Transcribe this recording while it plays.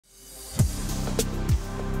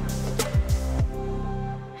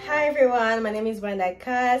everyone, my name is Brenda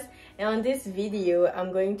Kaz, and on this video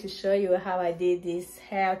I'm going to show you how I did this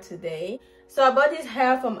hair today. So I bought this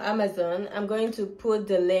hair from Amazon. I'm going to put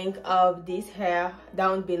the link of this hair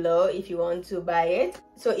down below if you want to buy it.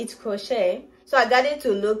 So it's crochet, so I got it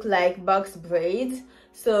to look like box braids.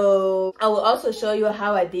 So I will also show you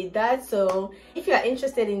how I did that. So if you are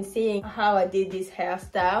interested in seeing how I did this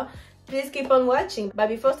hairstyle, please keep on watching. But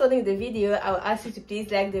before starting the video, I will ask you to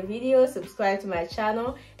please like the video, subscribe to my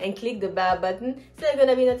channel, and click the bell button so you're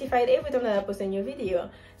gonna be notified every time that I post a new video.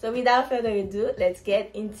 So without further ado, let's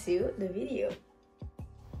get into the video.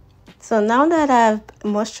 So now that I've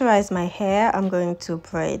moisturized my hair, I'm going to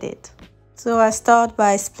braid it. So I start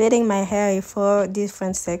by splitting my hair in 4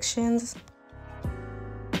 different sections.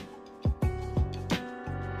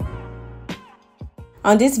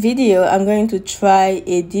 On this video, I'm going to try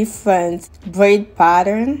a different braid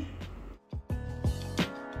pattern.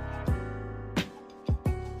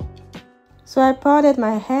 So I parted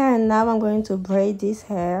my hair and now I'm going to braid this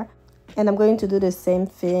hair, and I'm going to do the same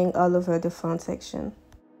thing all over the front section.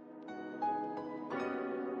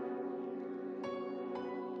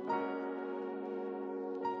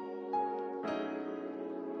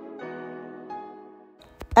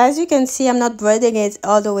 As you can see, I'm not braiding it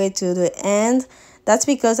all the way to the end. That's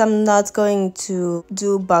because I'm not going to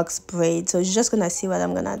do box braid, so you're just gonna see what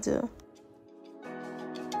I'm gonna do.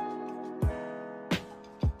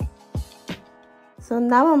 So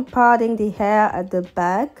now I'm parting the hair at the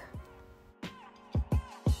back.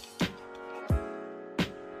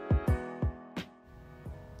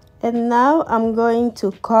 And now I'm going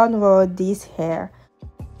to cornrow this hair.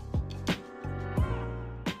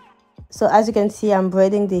 So as you can see, I'm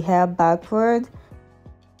braiding the hair backward.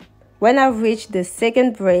 When I reach the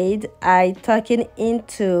second braid, I tuck it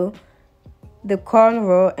into the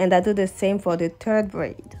cornrow, and I do the same for the third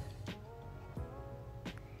braid.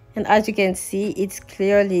 And as you can see, it's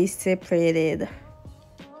clearly separated.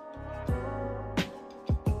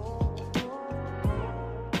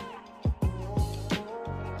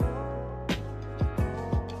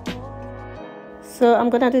 So I'm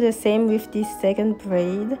gonna do the same with this second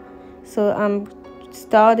braid. So I'm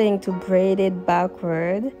starting to braid it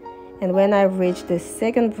backward. And when I reach the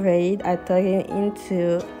second braid, I tuck it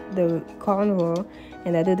into the cornrow,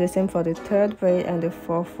 and I do the same for the third braid and the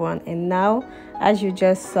fourth one. And now, as you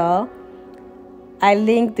just saw, I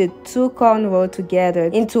link the 2 cornrows together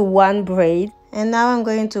into 1 braid. And now I'm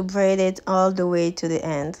going to braid it all the way to the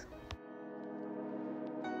end.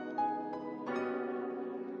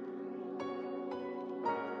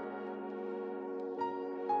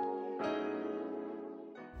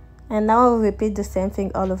 And now I'll repeat the same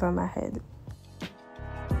thing all over my head.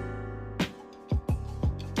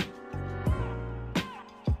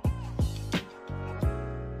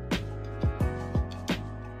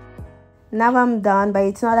 Now I'm done, but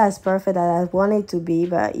it's not as perfect as I want it to be,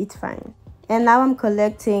 but it's fine. And now I'm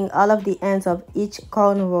collecting all of the ends of each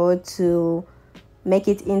cornrow to make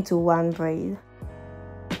it into 1 braid.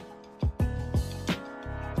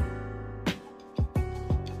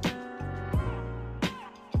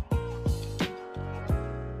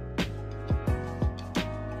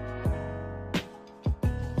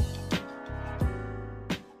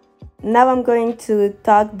 Now I'm going to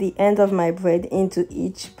tuck the end of my braid into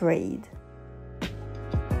each braid.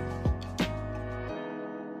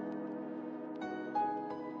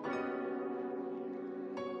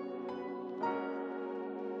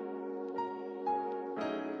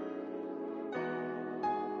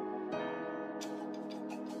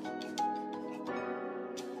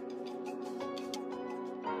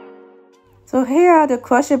 So here are the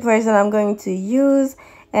crochet braids that I'm going to use.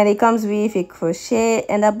 And it comes with a crochet,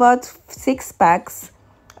 and I bought 6 packs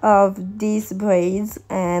of these braids,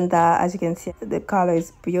 and as you can see, the color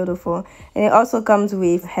is beautiful, and it also comes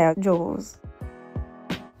with hair jewels.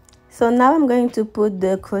 So now I'm going to put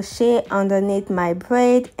the crochet underneath my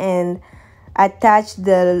braid and attach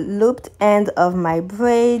the looped end of my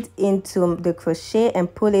braid into the crochet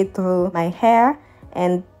and pull it through my hair,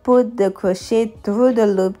 and put the crochet through the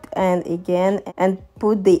looped end again, and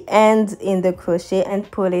put the end in the crochet and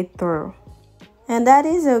pull it through. And that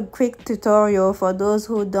is a quick tutorial for those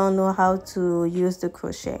who don't know how to use the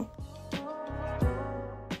crochet.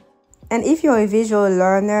 And if you're a visual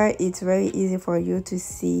learner, it's very easy for you to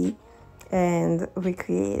see and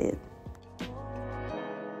recreate it.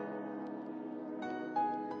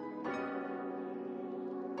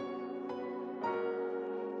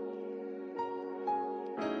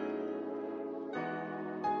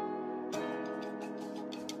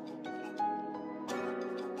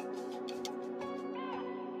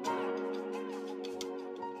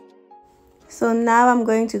 So now I'm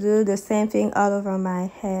going to do the same thing all over my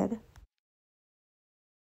head.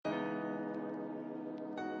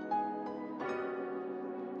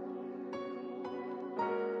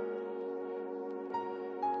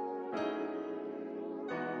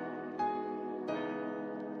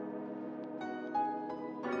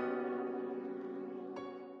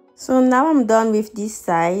 So now I'm done with this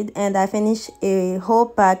side, and I finished a whole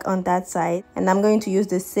pack on that side, and I'm going to use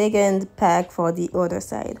the second pack for the other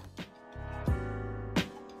side.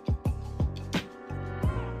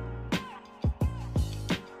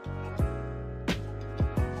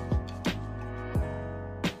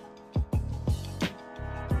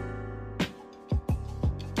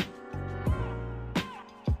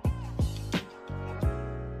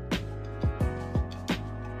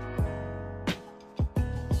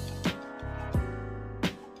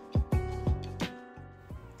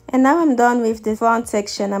 And now I'm done with the front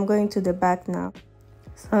section. I'm going to the back now.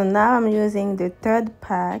 So now I'm using the third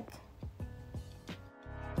pack.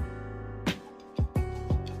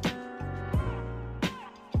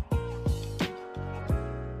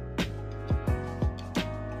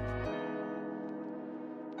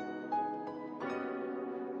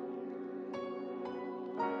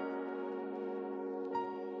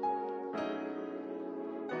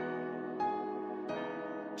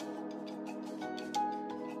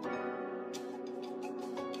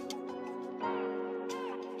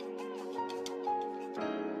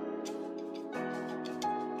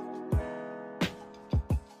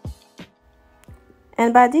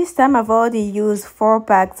 And by this time I've already used 4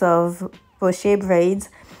 packs of crochet braids,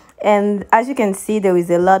 and as you can see there is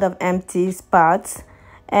a lot of empty spots,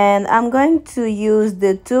 and I'm going to use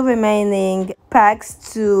the 2 remaining packs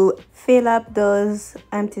to fill up those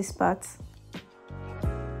empty spots.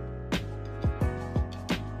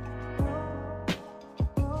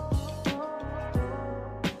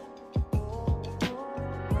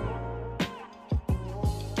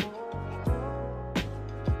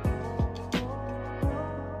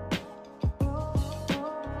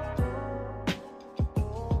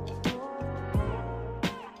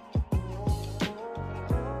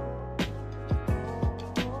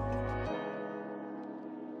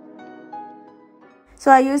 So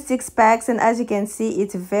I used 6 packs, and as you can see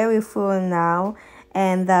it's very full now,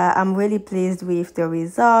 and I'm really pleased with the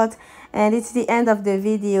result. And it's the end of the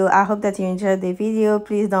video. I hope that you enjoyed the video.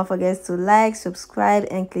 Please don't forget to like, subscribe,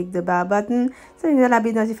 and click the bell button so you're gonna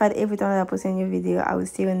be notified every time I post a new video. I will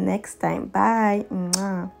see you next time. Bye.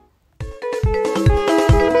 Mwah.